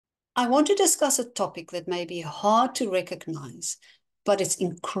I want to discuss a topic that may be hard to recognize, but it's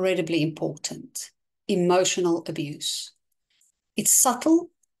incredibly important: emotional abuse. It's subtle,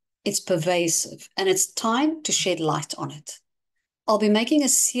 it's pervasive, and it's time to shed light on it. I'll be making a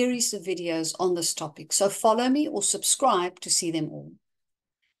series of videos on this topic, so follow me or subscribe to see them all.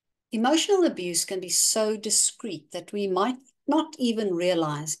 Emotional abuse can be so discreet that we might not even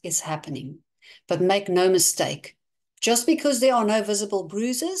realize it's happening. But make no mistake, just because there are no visible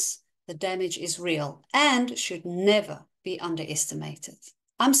bruises, the damage is real and should never be underestimated.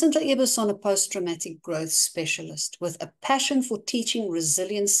 I'm Sinta Ebersohn, a post-traumatic growth specialist with a passion for teaching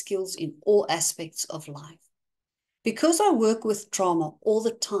resilience skills in all aspects of life. Because I work with trauma all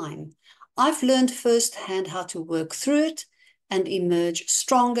the time, I've learned firsthand how to work through it and emerge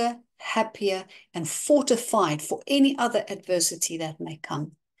stronger, happier, and fortified for any other adversity that may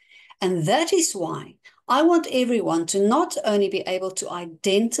come. And that is why I want everyone to not only be able to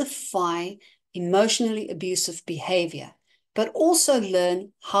identify emotionally abusive behavior, but also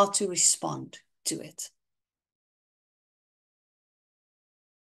learn how to respond to it.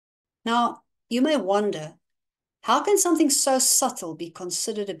 Now, you may wonder, how can something so subtle be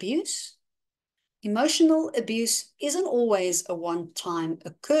considered abuse? Emotional abuse isn't always a one-time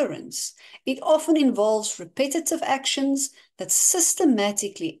occurrence. It often involves repetitive actions that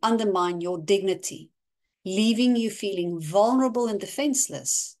systematically undermine your dignity, leaving you feeling vulnerable and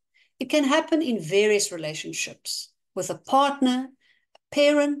defenseless. It can happen in various relationships, with a partner, a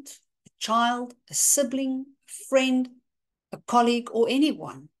parent, a child, a sibling, a friend, a colleague, or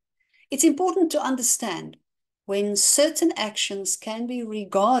anyone. It's important to understand when certain actions can be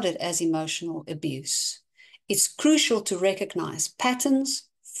regarded as emotional abuse. It's crucial to recognize patterns,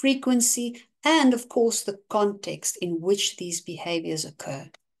 frequency, and of course the context in which these behaviors occur.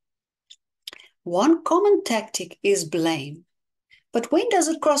 One common tactic is blame, but when does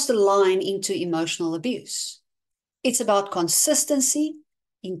it cross the line into emotional abuse? It's about consistency,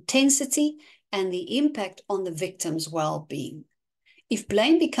 intensity, and the impact on the victim's well-being. If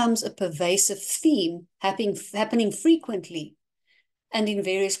blame becomes a pervasive theme happening frequently and in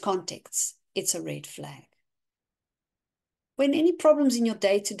various contexts, it's a red flag. When any problems in your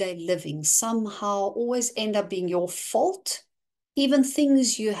day-to-day living somehow always end up being your fault, even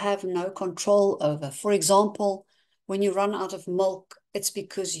things you have no control over. For example, when you run out of milk, it's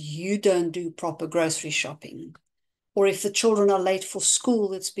because you don't do proper grocery shopping. Or if the children are late for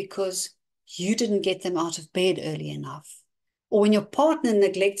school, it's because you didn't get them out of bed early enough. Or when your partner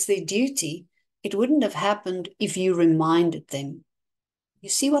neglects their duty, it wouldn't have happened if you reminded them. You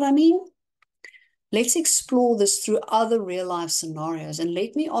see what I mean? Let's explore this through other real-life scenarios, and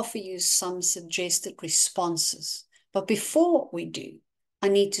let me offer you some suggested responses. But before we do, I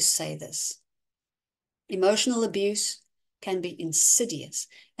need to say this. Emotional abuse can be insidious,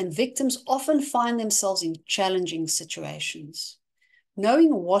 and victims often find themselves in challenging situations.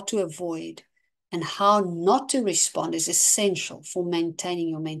 Knowing what to avoid and how not to respond is essential for maintaining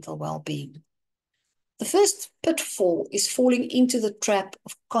your mental well-being. The first pitfall is falling into the trap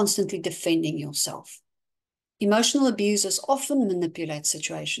of constantly defending yourself. Emotional abusers often manipulate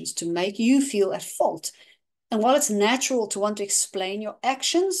situations to make you feel at fault. And while it's natural to want to explain your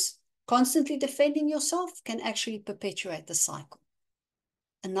actions, constantly defending yourself can actually perpetuate the cycle.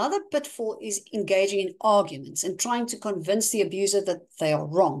 Another pitfall is engaging in arguments and trying to convince the abuser that they are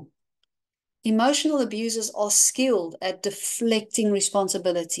wrong. Emotional abusers are skilled at deflecting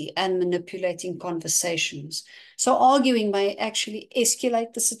responsibility and manipulating conversations. So arguing may actually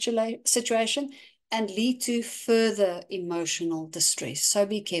escalate the situation and lead to further emotional distress. So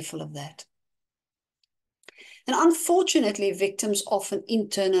be careful of that. And unfortunately, victims often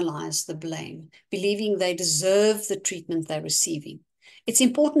internalize the blame, believing they deserve the treatment they're receiving. It's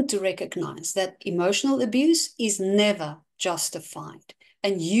important to recognize that emotional abuse is never justified,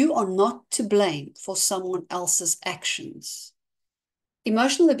 and you are not to blame for someone else's actions.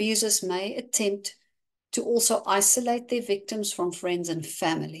 Emotional abusers may attempt to also isolate their victims from friends and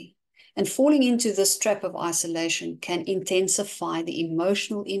family, and falling into this trap of isolation can intensify the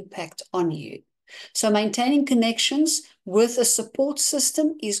emotional impact on you. So maintaining connections with a support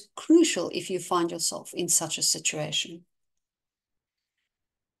system is crucial if you find yourself in such a situation.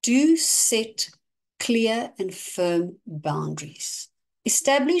 Do set clear and firm boundaries.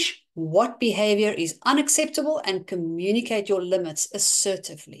 Establish what behavior is unacceptable and communicate your limits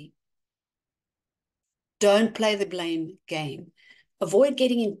assertively. Don't play the blame game. Avoid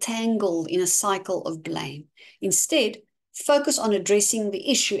getting entangled in a cycle of blame. Instead, focus on addressing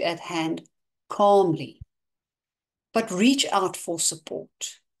the issue at hand calmly. But reach out for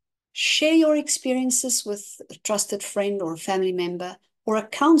support. Share your experiences with a trusted friend or a family member, or a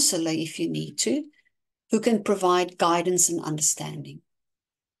counselor if you need to, who can provide guidance and understanding.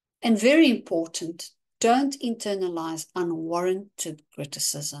 And very important, don't internalize unwarranted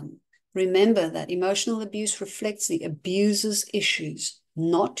criticism. Remember that emotional abuse reflects the abuser's issues,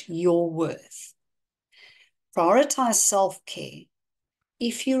 not your worth. Prioritize self-care.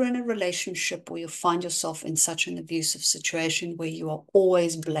 If you're in a relationship or you find yourself in such an abusive situation where you are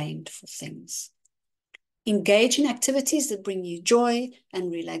always blamed for things, engage in activities that bring you joy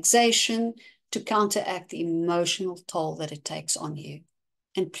and relaxation to counteract the emotional toll that it takes on you.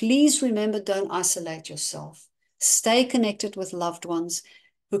 And please remember, don't isolate yourself. Stay connected with loved ones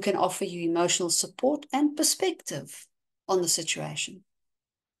who can offer you emotional support and perspective on the situation.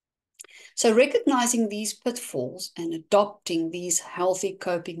 So recognizing these pitfalls and adopting these healthy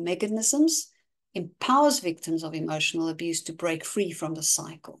coping mechanisms empowers victims of emotional abuse to break free from the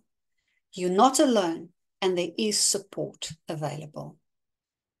cycle. You're not alone, and there is support available.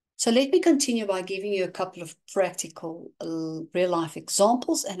 So let me continue by giving you a couple of practical real-life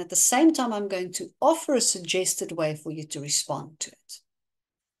examples, and at the same time, I'm going to offer a suggested way for you to respond to it.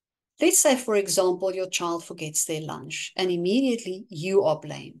 Let's say, for example, your child forgets their lunch, and immediately you are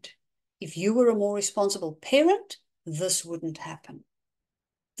blamed. If you were a more responsible parent, this wouldn't happen.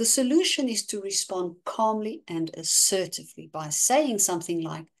 The solution is to respond calmly and assertively by saying something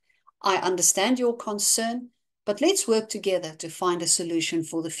like, I understand your concern, but let's work together to find a solution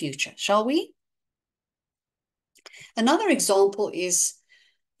for the future, shall we? Another example is,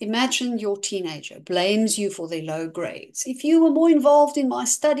 imagine your teenager blames you for their low grades. If you were more involved in my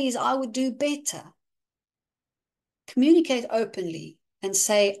studies, I would do better. Communicate openly and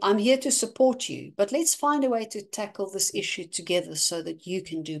say, I'm here to support you, but let's find a way to tackle this issue together so that you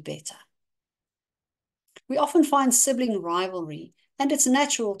can do better. We often find sibling rivalry, and it's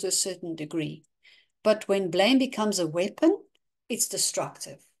natural to a certain degree. But when blame becomes a weapon, it's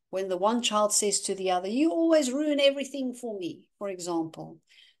destructive. When the one child says to the other, you always ruin everything for me, for example,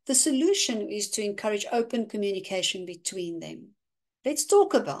 the solution is to encourage open communication between them. Let's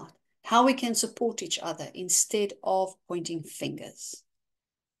talk about how we can support each other instead of pointing fingers.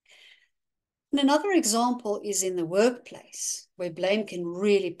 And another example is in the workplace, where blame can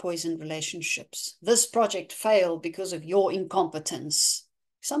really poison relationships. This project failed because of your incompetence.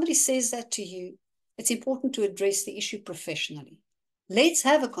 If somebody says that to you, it's important to address the issue professionally. Let's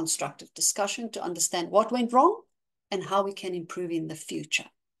have a constructive discussion to understand what went wrong and how we can improve in the future.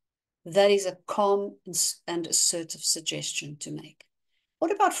 That is a calm and assertive suggestion to make.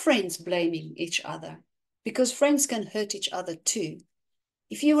 What about friends blaming each other? Because friends can hurt each other too.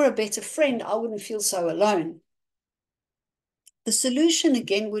 If you were a better friend, I wouldn't feel so alone. The solution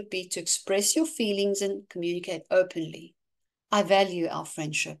again would be to express your feelings and communicate openly. I value our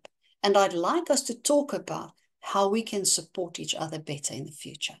friendship, and I'd like us to talk about how we can support each other better in the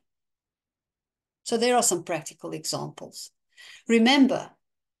future. So there are some practical examples. Remember,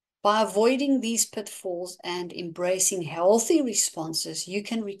 by avoiding these pitfalls and embracing healthy responses, you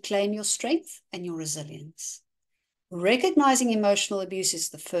can reclaim your strength and your resilience. Recognizing emotional abuse is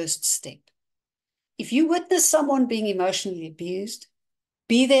the first step. If you witness someone being emotionally abused,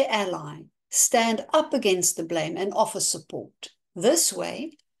 be their ally, stand up against the blame, and offer support. This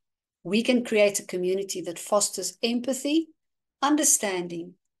way, we can create a community that fosters empathy,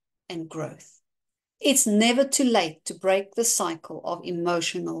 understanding, and growth. It's never too late to break the cycle of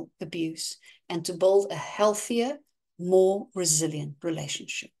emotional abuse and to build a healthier, more resilient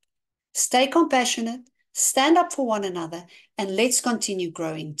relationship. Stay compassionate, stand up for one another, and let's continue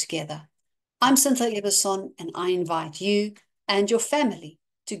growing together. I'm Sinta Ebersohn, and I invite you and your family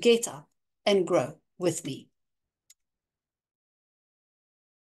to get up and grow with me.